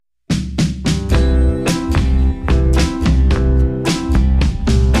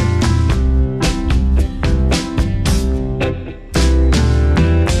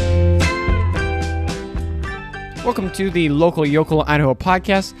to the Local Yokel Idaho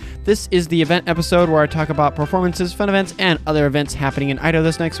podcast. This is the event episode where I talk about performances, fun events, and other events happening in Idaho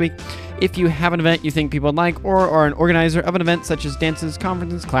this next week. If you have an event you think people would like, or are an organizer of an event such as dances,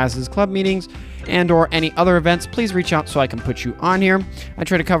 conferences, classes, club meetings, and or any other events, please reach out so I can put you on here. I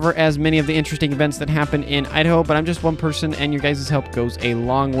try to cover as many of the interesting events that happen in Idaho, but I'm just one person and your guys' help goes a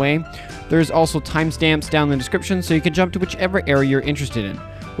long way. There's also timestamps down in the description so you can jump to whichever area you're interested in.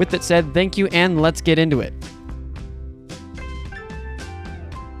 With that said, thank you and let's get into it.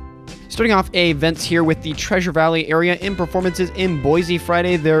 Starting off events here with the Treasure Valley area in performances in Boise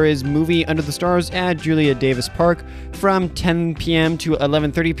Friday, there is Movie Under the Stars at Julia Davis Park from 10 p.m. to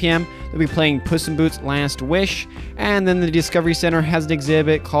 11:30 p.m. They'll be playing Puss in Boots' Last Wish, and then the Discovery Center has an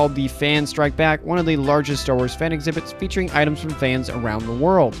exhibit called The Fans Strike Back, one of the largest Star Wars fan exhibits featuring items from fans around the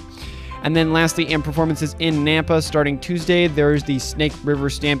world. And then lastly, in performances in Nampa, starting Tuesday, there's the Snake River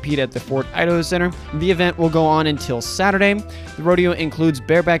Stampede at the Fort Idaho Center. The event will go on until Saturday. The rodeo includes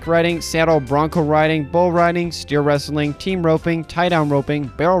bareback riding, saddle bronco riding, bull riding, steer wrestling, team roping, tie-down roping,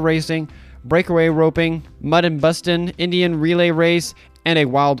 barrel racing, breakaway roping, mud and bustin', Indian relay race, and a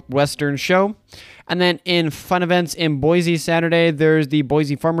wild western show. And then in fun events in Boise Saturday, there's the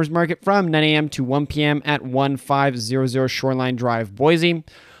Boise Farmers Market from 9 a.m. to 1 p.m. at 1500 Shoreline Drive, Boise.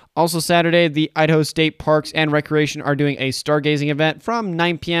 Also Saturday, the Idaho State Parks and Recreation are doing a stargazing event from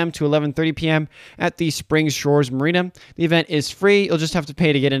 9 p.m. to 11:30 p.m. at the Springs Shores Marina. The event is free. You'll just have to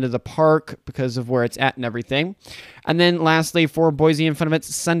pay to get into the park because of where it's at and everything. And then lastly, for Boise and Fun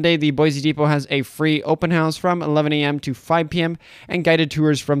Events, Sunday, the Boise Depot has a free open house from 11 a.m. to 5 p.m. and guided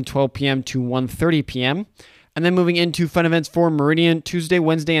tours from 12 p.m. to 1:30 p.m. And then moving into fun events for Meridian, Tuesday,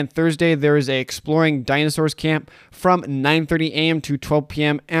 Wednesday, and Thursday, there is a Exploring Dinosaurs camp from 9:30 a.m. to 12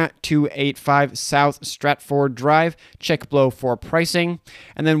 p.m. at 285 South Stratford Drive. Check below for pricing.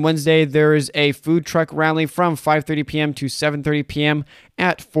 And then Wednesday, there is a food truck rally from 5:30 p.m. to 7:30 p.m.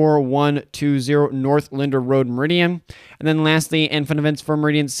 at 4120 North Linder Road, Meridian. And then lastly, in fun events for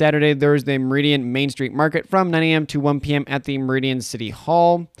Meridian, Saturday, there is the Meridian Main Street Market from 9 a.m. to 1 p.m. at the Meridian City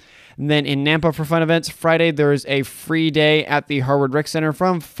Hall. And then in Nampa for fun events, Friday, there is a free day at the Harwood Rec Center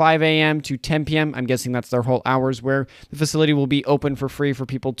from 5 a.m. to 10 p.m. I'm guessing that's their whole hours where the facility will be open for free for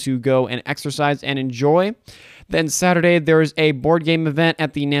people to go and exercise and enjoy. Then Saturday, there is a board game event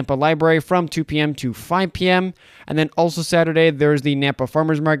at the Nampa Library from 2 p.m. to 5 p.m. And then also Saturday, there's the Nampa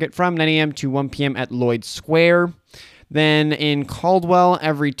Farmers Market from 9 a.m. to 1 p.m. at Lloyd Square. Then in Caldwell,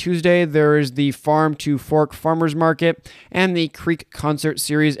 every Tuesday, there is the Farm to Fork Farmers Market and the Creek Concert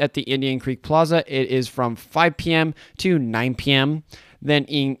Series at the Indian Creek Plaza. It is from 5 p.m. to 9 p.m. Then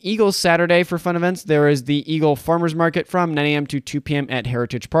in Eagle Saturday for fun events, there is the Eagle Farmers Market from 9 a.m. to 2 p.m. at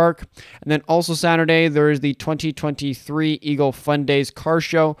Heritage Park. And then also Saturday, there is the 2023 Eagle Fun Days Car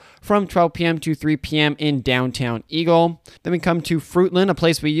Show from 12 p.m. to 3 p.m. in downtown Eagle. Then we come to Fruitland, a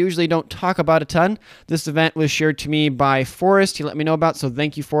place we usually don't talk about a ton. This event was shared to me by Forrest. He let me know about, so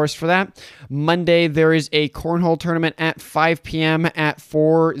thank you, Forrest, for that. Monday, there is a cornhole tournament at 5 p.m. at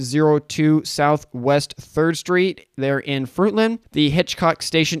 402 Southwest 3rd Street there in Fruitland. The Hitchcock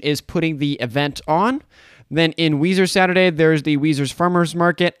Station is putting the event on. Then in Weiser Saturday, there's the Weiser's Farmers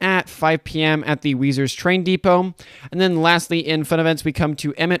Market at 5 p.m. at the Weiser's Train Depot. And then lastly, in fun events, we come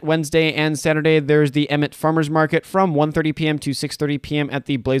to Emmett Wednesday and Saturday. There's the Emmett Farmers Market from 1:30 p.m. to 6:30 p.m. at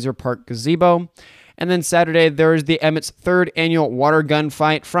the Blazer Park Gazebo. And then Saturday, there's the Emmett's 3rd annual water gun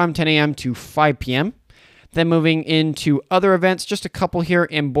fight from 10 a.m. to 5 p.m. Then moving into other events, just a couple here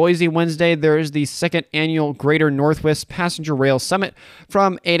in Boise. Wednesday, there is the 2nd annual Greater Northwest Passenger Rail Summit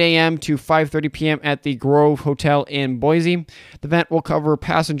from 8 a.m. to 5:30 p.m. at the Grove Hotel in Boise. The event will cover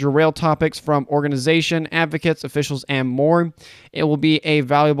passenger rail topics from organization, advocates, officials, and more. It will be a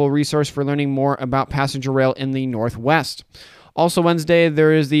valuable resource for learning more about passenger rail in the Northwest. Also Wednesday,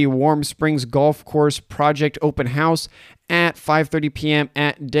 there is the Warm Springs Golf Course Project Open House at 5:30 p.m.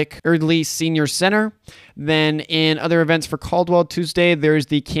 at Dick Erdley Senior Center. Then in other events for Caldwell, Tuesday, there's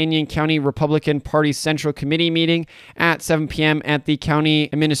the Canyon County Republican Party Central Committee meeting at 7 p.m. at the County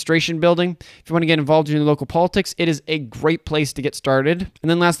Administration Building. If you want to get involved in local politics, it is a great place to get started. And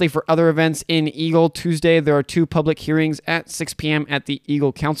then lastly, for other events in Eagle, Tuesday, there are 2 public hearings at 6 p.m. at the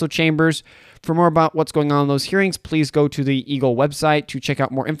Eagle Council Chambers. For more about what's going on in those hearings, please go to the Eagle website to check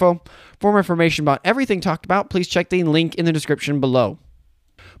out more info. For more information about everything talked about, please check the link in the description below.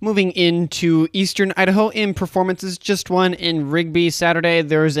 Moving into eastern Idaho in performances, just one in Rigby Saturday.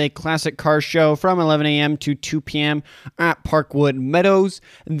 There's a classic car show from 11 a.m. to 2 p.m. at Parkwood Meadows.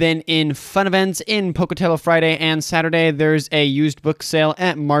 Then in fun events in Pocatello Friday and Saturday, there's a used book sale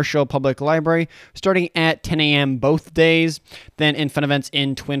at Marshall Public Library starting at 10 a.m. both days. Then in fun events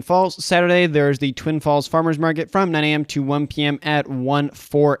in Twin Falls Saturday, there's the Twin Falls Farmers Market from 9 a.m. to 1 p.m. at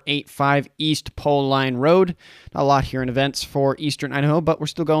 1485 East Pole Line Road. Not a lot here in events for eastern Idaho, but we're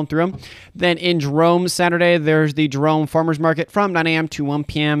still going through them. Then in Jerome Saturday, there's the Jerome Farmers Market from 9 a.m. to 1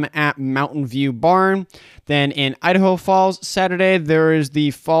 p.m. at Mountain View Barn. Then in Idaho Falls Saturday, there is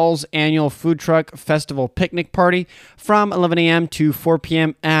the Falls Annual Food Truck Festival Picnic Party from 11 a.m. to 4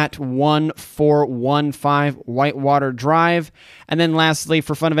 p.m. at 1415 Whitewater Drive. And then lastly,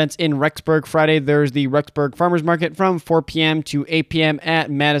 for fun events in Rexburg Friday, there's the Rexburg Farmers Market from 4 p.m. to 8 p.m.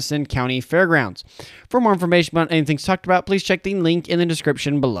 at Madison County Fairgrounds. For more information about anything talked about, please check the link in the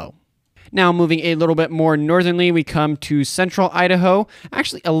description below. Now, moving a little bit more northernly, we come to central Idaho.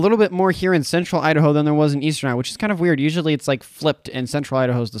 Actually, a little bit more here in central Idaho than there was in eastern Idaho, which is kind of weird. Usually it's like flipped, and central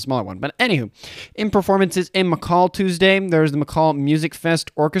Idaho is the smaller one. But anywho, in performances in McCall Tuesday, there's the McCall Music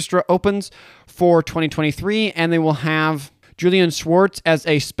Fest Orchestra opens for 2023, and they will have Julian Schwartz as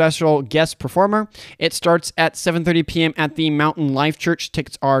a special guest performer. It starts at 7:30 p.m. at the Mountain Life Church.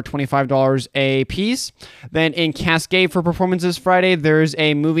 Tickets are $25 a piece. Then in Cascade for performances Friday, there's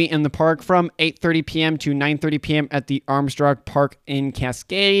a movie in the park from 8:30 p.m. to 9:30 p.m. at the Armstrong Park in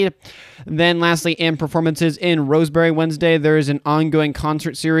Cascade. Then lastly, in performances in Roseberry Wednesday, there is an ongoing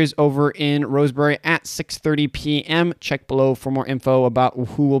concert series over in Roseberry at 6:30 p.m. Check below for more info about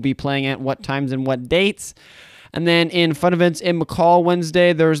who will be playing at what times and what dates. And then in fun events in McCall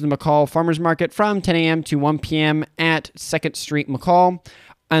Wednesday, there's the McCall Farmers Market from 10 a.m. to 1 p.m. at 2nd Street, McCall.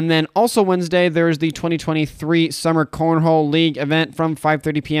 And then also Wednesday, there's the 2023 Summer Cornhole League event from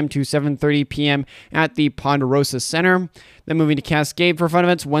 5:30 p.m. to 7:30 p.m. at the Ponderosa Center. Then moving to Cascade for fun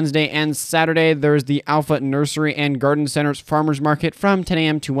events, Wednesday and Saturday, there's the Alpha Nursery and Garden Center's Farmers Market from 10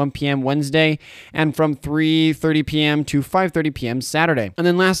 a.m. to 1 p.m. Wednesday, and from 3:30 p.m. to 5:30 p.m. Saturday. And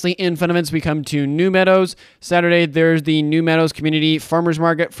then lastly, in fun events, we come to New Meadows. Saturday, there's the New Meadows Community Farmers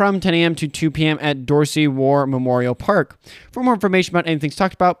Market from 10 a.m. to 2 p.m. at Dorsey War Memorial Park. For more information about anything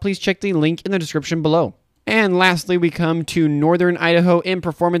talked about, please check the link in the description below. And lastly, we come to northern Idaho in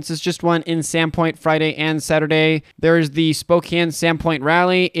performances, just one in Sandpoint Friday and Saturday. There is the Spokane Sandpoint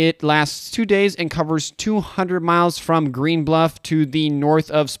Rally. It lasts 2 days and covers 200 miles from Green Bluff to the north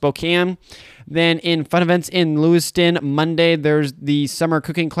of Spokane. Then in fun events in Lewiston, Monday, there's the summer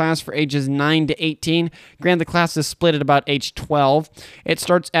cooking class for ages 9 to 18. Granted, the class is split at about age 12. It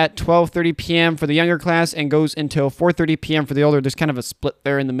starts at 12:30 p.m. for the younger class and goes until 4:30 p.m. for the older. There's kind of a split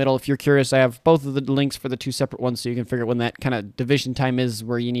there in the middle. If you're curious, I have both of the links for the two separate ones so you can figure out when that kind of division time is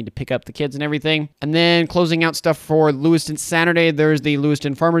where you need to pick up the kids and everything. And then closing out stuff for Lewiston Saturday, there's the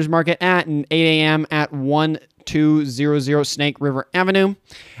Lewiston Farmers Market at 8 a.m. at 1200 Snake River Avenue.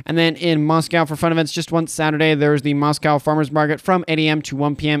 And then in Moscow for fun events, just one Saturday, there's the Moscow Farmers Market from 8 a.m. to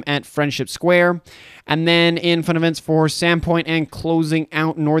 1 p.m. at Friendship Square. And then in fun events for Sandpoint and closing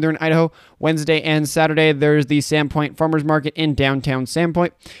out northern Idaho, Wednesday and Saturday, there's the Sandpoint Farmers Market in downtown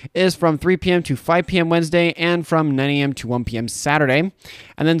Sandpoint. It is from 3 p.m. to 5 p.m. Wednesday and from 9 a.m. to 1 p.m. Saturday.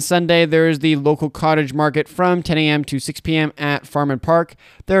 And then Sunday, there's the local cottage market from 10 a.m. to 6 p.m. at Farm and Park.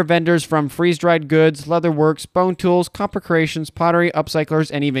 There are vendors from freeze-dried goods, leatherworks, bone tools, copper creations, pottery,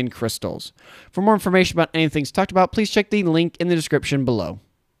 upcyclers, and even crystals. For more information about anything talked about, please check the link in the description below.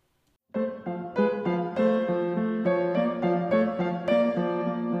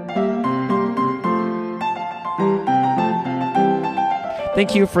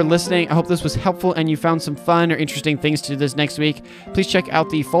 Thank you for listening. I hope this was helpful and you found some fun or interesting things to do this next week. Please check out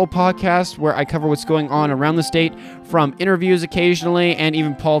the full podcast where I cover what's going on around the state, from interviews occasionally and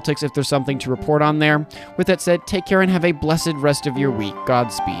even politics if there's something to report on there. With that said, take care and have a blessed rest of your week.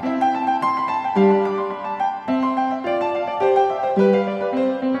 Godspeed.